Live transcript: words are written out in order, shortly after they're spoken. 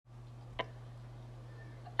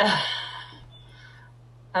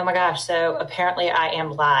Oh my gosh. So apparently I am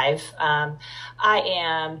live. I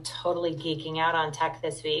am totally geeking out on tech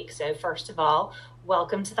this week. So first of all,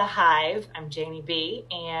 welcome to the Hive. I'm Janie B.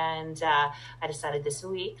 And I decided this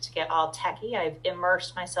week to get all techie. I've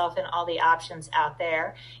immersed myself in all the options out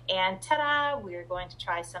there. And ta-da, we're going to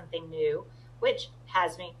try something new, which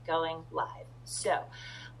has me going live. So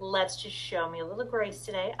let's just show me a little grace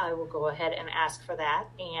today. I will go ahead and ask for that.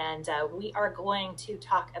 And we are going to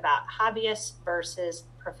talk about hobbyists versus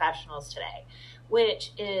professionals today,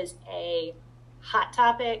 which is a hot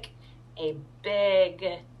topic, a big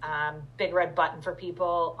red button for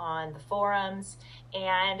people on the forums,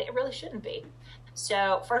 and it really shouldn't be.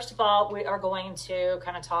 So first of all, we are going to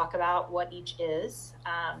kind of talk about what each is.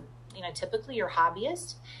 Typically your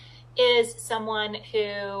hobbyist is someone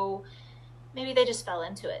who maybe they just fell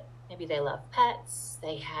into it. Maybe they love pets.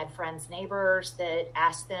 They had friends, neighbors that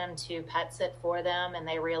asked them to pet sit for them, and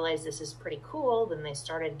they realized this is pretty cool. Then they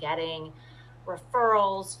started getting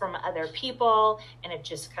referrals from other people, and it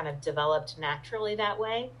just kind of developed naturally that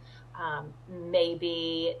way.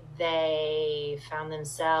 Maybe they found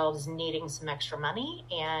themselves needing some extra money,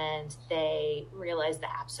 and they realized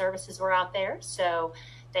the app services were out there. So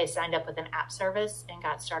they signed up with an app service and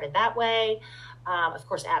got started that way. Of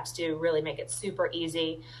course, apps do really make it super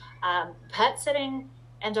easy. Pet sitting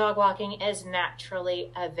and dog walking is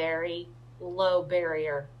naturally a very low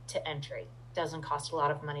barrier to entry. Doesn't cost a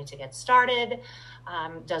lot of money to get started,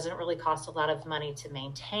 doesn't really cost a lot of money to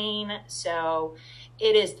maintain. So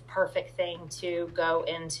it is the perfect thing to go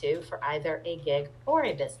into for either a gig or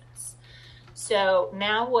a business. So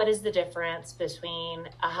now what is the difference between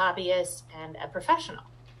a hobbyist and a professional?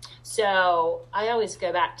 So I always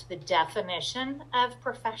go back to the definition of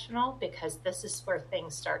professional because this is where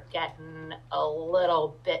things start getting a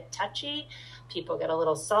little bit touchy. People get a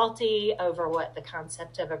little salty over what the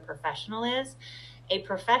concept of a professional is. A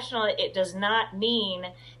professional, it does not mean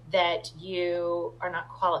that you are not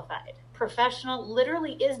qualified. Professional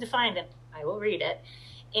literally is defined, and I will read it,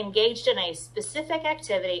 engaged in a specific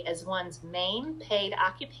activity as one's main paid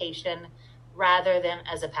occupation rather than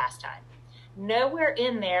as a pastime. Nowhere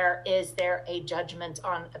in there is there a judgment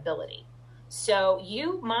on ability. So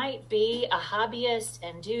you might be a hobbyist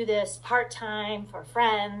and do this part-time for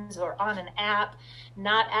friends or on an app,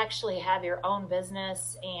 not actually have your own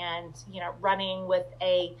business and, running with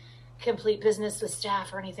a complete business with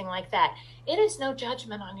staff or anything like that. It is no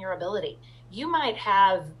judgment on your ability. You might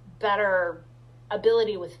have better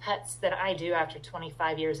ability with pets than I do after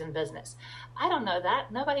 25 years in business. I don't know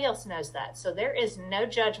that. Nobody else knows that. So there is no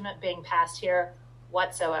judgment being passed here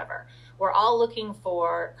whatsoever. We're all looking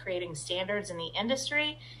for creating standards in the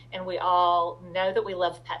industry, and we all know that we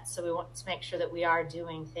love pets. So we want to make sure that we are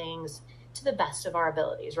doing things to the best of our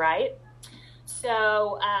abilities, right?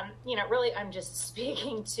 So, really, I'm just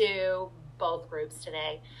speaking to both groups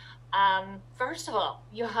today. First of all,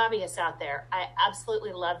 you hobbyists out there, I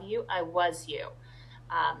absolutely love you. I was you.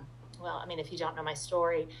 If you don't know my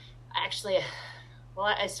story,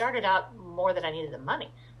 I started out more than I needed the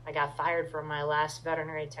money. I got fired from my last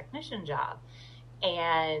veterinary technician job,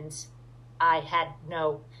 and I had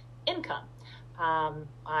no income.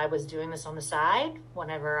 I was doing this on the side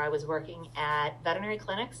whenever I was working at veterinary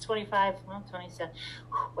clinics, 27,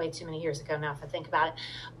 way too many years ago now if I think about it.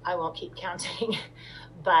 I won't keep counting.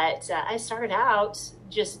 But I started out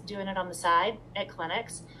just doing it on the side at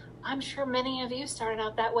clinics. I'm sure many of you started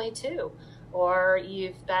out that way too. Or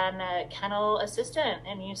you've been a kennel assistant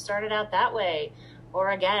and you started out that way.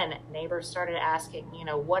 Or again, neighbors started asking,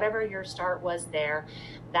 whatever your start was there,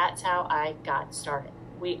 that's how I got started.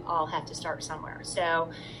 We all have to start somewhere.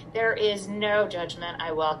 So there is no judgment.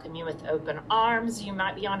 I welcome you with open arms. You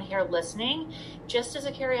might be on here listening just as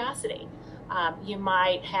a curiosity. You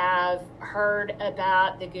might have heard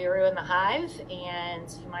about the Guru and the Hive,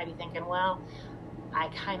 and you might be thinking, well, I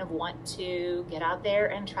kind of want to get out there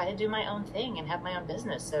and try to do my own thing and have my own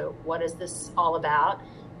business. So what is this all about?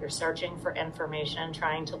 You're searching for information,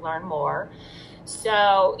 trying to learn more.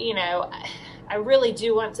 So, I really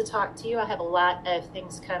do want to talk to you. I have a lot of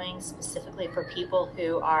things coming specifically for people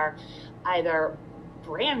who are either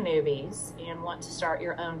brand newbies and want to start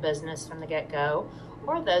your own business from the get-go,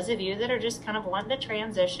 or those of you that are just kind of wanting to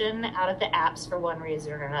transition out of the apps for one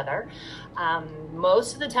reason or another.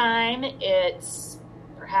 Most of the time, it's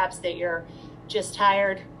perhaps that you're just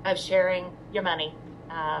tired of sharing your money.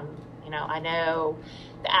 I know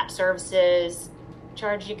the app services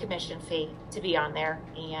charge you a commission fee to be on there,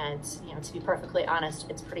 and to be perfectly honest,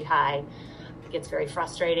 it's pretty high. gets very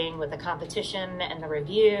frustrating with the competition and the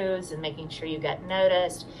reviews and making sure you get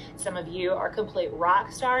noticed. Some of you are complete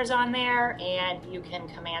rock stars on there and you can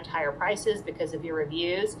command higher prices because of your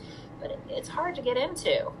reviews, but it's hard to get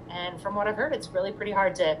into. And from what I've heard, it's really pretty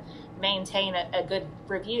hard to maintain a good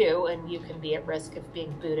review, and you can be at risk of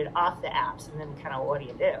being booted off the apps. And then kind of what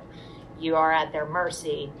do? You are at their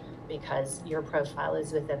mercy because your profile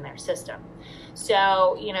is within their system.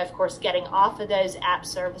 So, of course, getting off of those app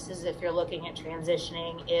services, if you're looking at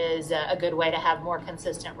transitioning, is a good way to have more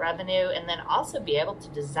consistent revenue, and then also be able to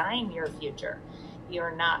design your future.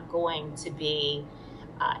 You're not going to be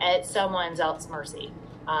at someone else's mercy.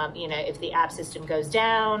 If the app system goes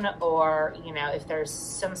down, or, if there's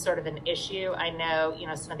some sort of an issue. I know,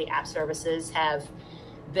 some of the app services have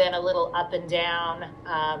been a little up and down.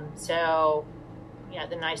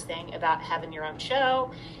 The nice thing about having your own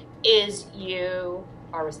show is you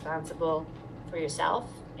are responsible for yourself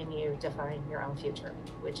and you define your own future,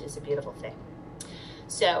 which is a beautiful thing.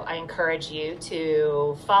 So I encourage you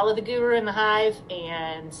to follow the guru in the hive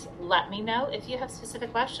and let me know if you have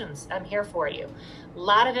specific questions. I'm here for you. A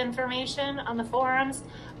lot of information on the forums,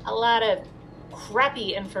 a lot of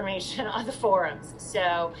crappy information on the forums.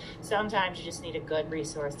 So sometimes you just need a good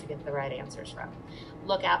resource to get the right answers from.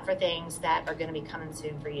 Look out for things that are going to be coming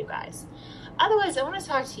soon for you guys. Otherwise, I want to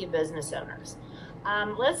talk to you business owners.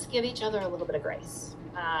 Let's give each other a little bit of grace.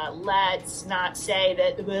 Let's not say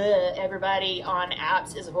that everybody on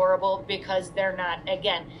apps is horrible, because they're not.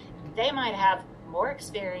 Again, they might have more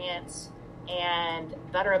experience and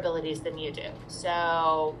better abilities than you do.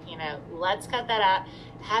 So, let's cut that out.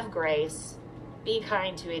 Have grace. Be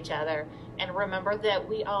kind to each other. And remember that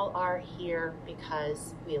we all are here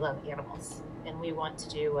because we love animals and we want to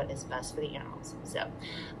do what is best for the animals. So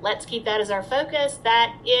let's keep that as our focus.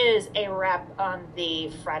 That is a wrap on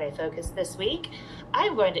the Friday Focus this week.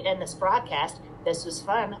 I'm going to end this broadcast. This was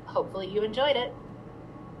fun. Hopefully you enjoyed it.